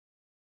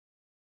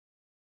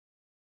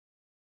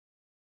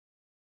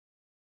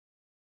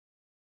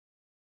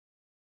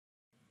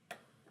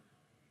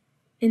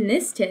In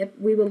this tip,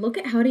 we will look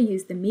at how to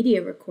use the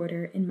media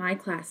recorder in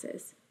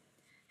MyClasses.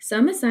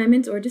 Some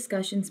assignments or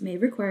discussions may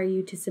require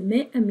you to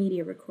submit a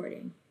media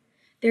recording.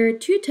 There are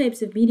two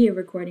types of media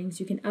recordings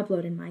you can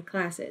upload in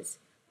MyClasses: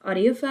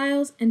 audio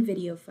files and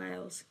video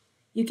files.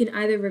 You can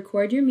either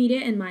record your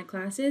media in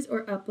MyClasses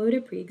or upload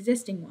a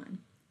pre-existing one.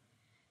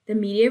 The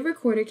media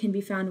recorder can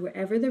be found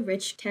wherever the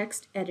rich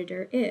text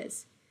editor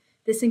is.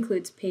 This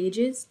includes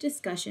pages,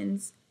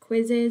 discussions,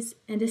 quizzes,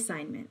 and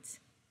assignments.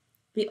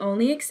 The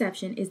only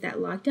exception is that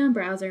Lockdown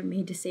Browser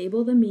may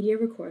disable the media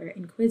recorder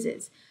in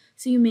quizzes,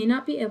 so you may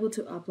not be able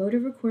to upload or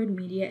record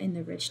media in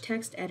the rich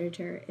text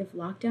editor if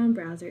Lockdown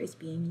Browser is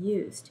being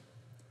used.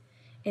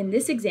 In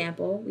this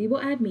example, we will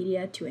add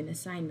media to an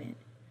assignment.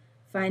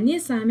 Find the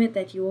assignment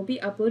that you will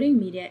be uploading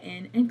media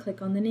in and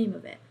click on the name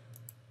of it.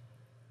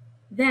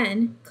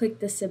 Then, click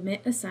the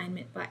Submit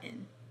Assignment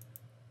button.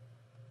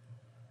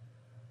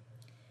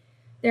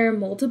 There are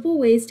multiple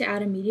ways to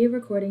add a media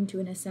recording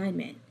to an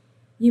assignment.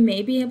 You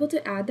may be able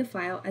to add the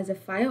file as a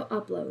file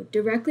upload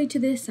directly to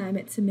the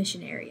assignment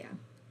submission area.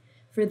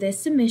 For this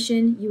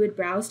submission, you would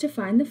browse to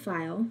find the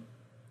file,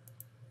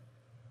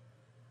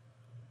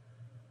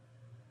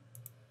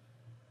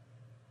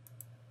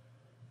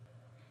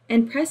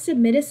 and press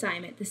Submit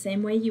Assignment the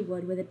same way you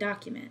would with a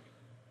document.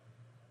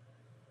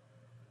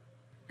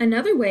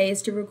 Another way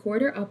is to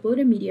record or upload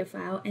a media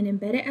file and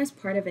embed it as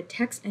part of a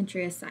text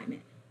entry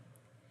assignment.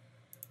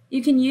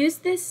 You can use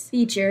this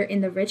feature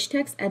in the rich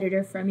text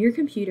editor from your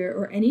computer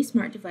or any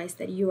smart device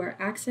that you are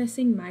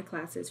accessing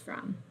MyClasses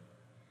from.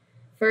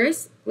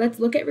 First, let's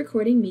look at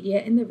recording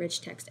media in the rich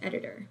text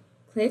editor.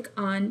 Click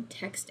on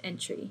Text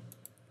Entry.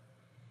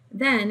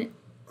 Then,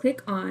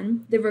 click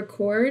on the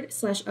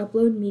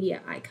Record/Upload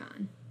Media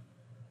icon.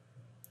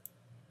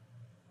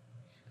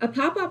 A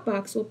pop-up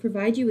box will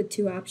provide you with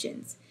two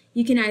options.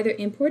 You can either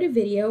import a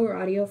video or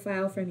audio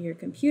file from your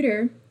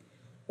computer,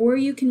 or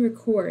you can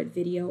record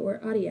video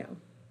or audio.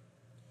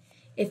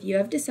 If you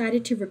have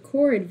decided to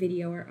record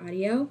video or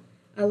audio,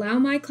 allow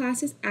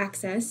MyClasses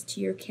access to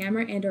your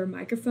camera and/or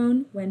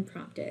microphone when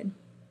prompted.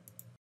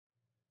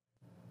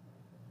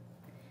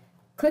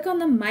 Click on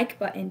the mic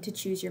button to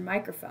choose your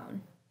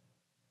microphone,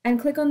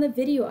 and click on the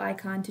video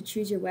icon to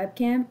choose your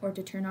webcam or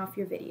to turn off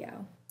your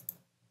video.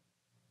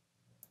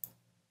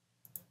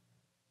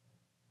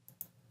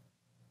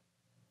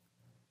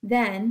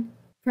 Then,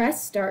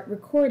 press Start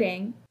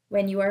Recording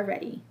when you are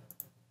ready.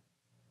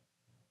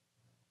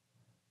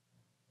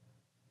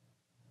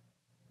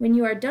 When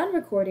you are done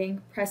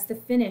recording, press the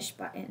Finish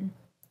button,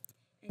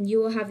 and you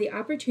will have the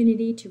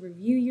opportunity to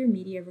review your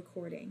media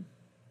recording.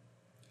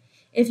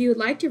 If you would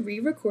like to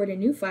re-record a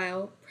new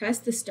file, press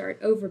the Start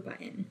Over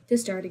button to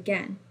start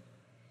again.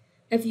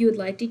 If you would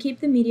like to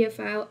keep the media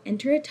file,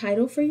 enter a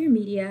title for your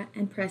media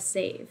and press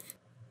Save.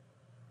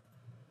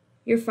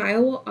 Your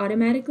file will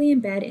automatically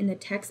embed in the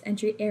text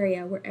entry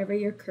area wherever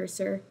your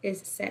cursor is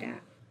set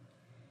at.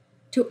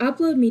 To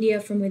upload media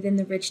from within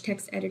the rich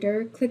text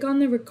editor, click on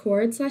the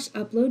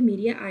Record/Upload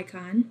Media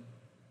icon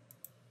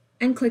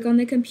and click on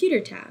the Computer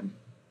tab.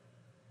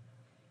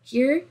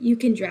 Here, you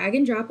can drag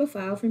and drop a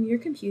file from your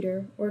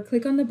computer or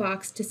click on the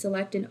box to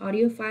select an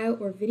audio file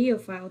or video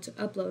file to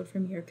upload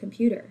from your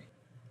computer.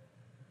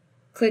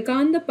 Click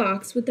on the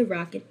box with the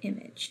rocket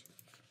image.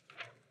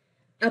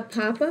 A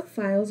pop-up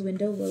Files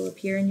window will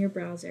appear in your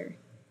browser.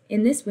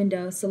 In this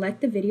window,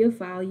 select the video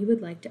file you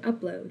would like to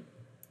upload.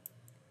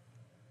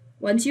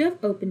 Once you have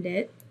opened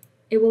it,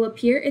 it will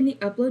appear in the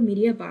Upload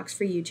Media box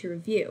for you to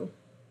review.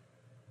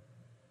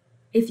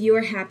 If you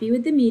are happy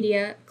with the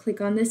media,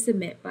 click on the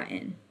Submit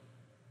button.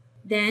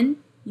 Then,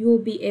 you will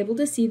be able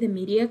to see the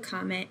media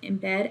comment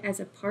embed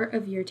as a part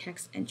of your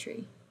text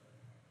entry.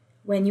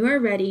 When you are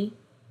ready,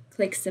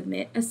 click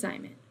Submit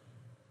Assignment.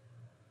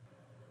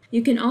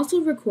 You can also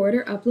record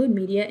or upload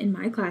media in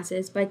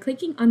MyClasses by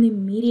clicking on the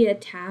Media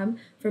tab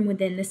from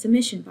within the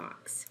submission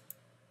box.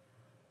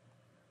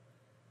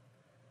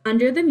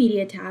 Under the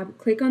Media tab,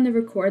 click on the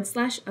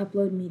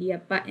Record/Upload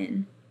Media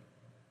button.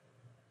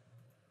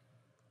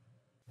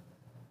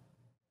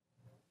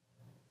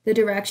 The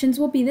directions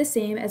will be the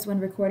same as when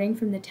recording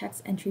from the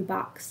text entry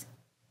box.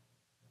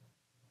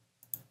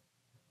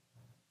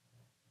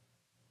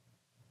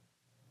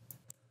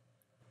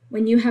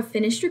 When you have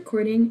finished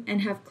recording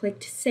and have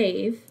clicked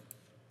Save,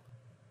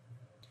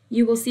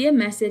 you will see a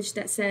message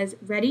that says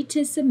Ready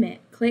to Submit.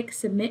 Click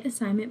Submit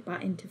Assignment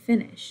button to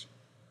finish.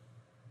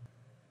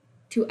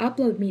 To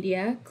upload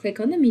media, click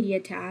on the Media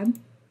tab,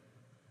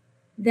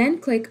 then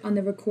click on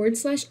the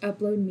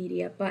Record/Upload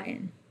Media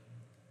button.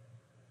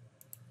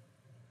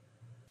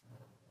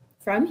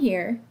 From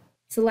here,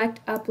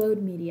 select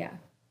Upload Media.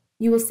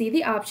 You will see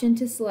the option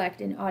to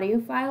select an audio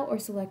file or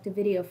select a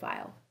video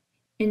file.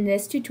 In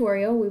this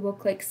tutorial, we will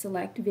click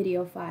Select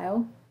Video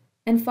File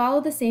and follow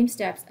the same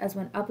steps as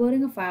when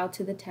uploading a file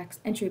to the text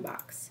entry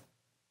box.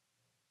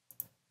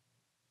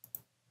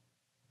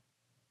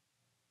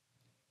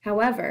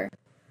 However,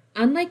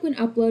 unlike when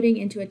uploading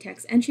into a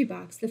text entry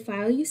box, the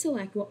file you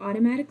select will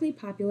automatically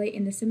populate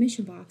in the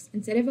submission box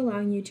instead of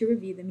allowing you to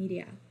review the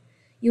media.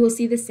 You will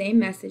see the same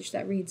message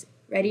that reads,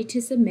 Ready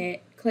to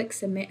Submit, click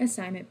Submit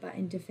Assignment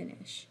button to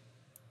finish.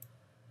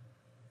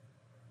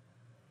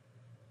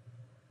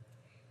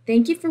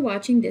 Thank you for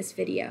watching this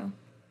video.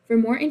 For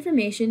more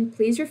information,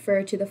 please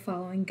refer to the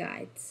following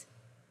guides.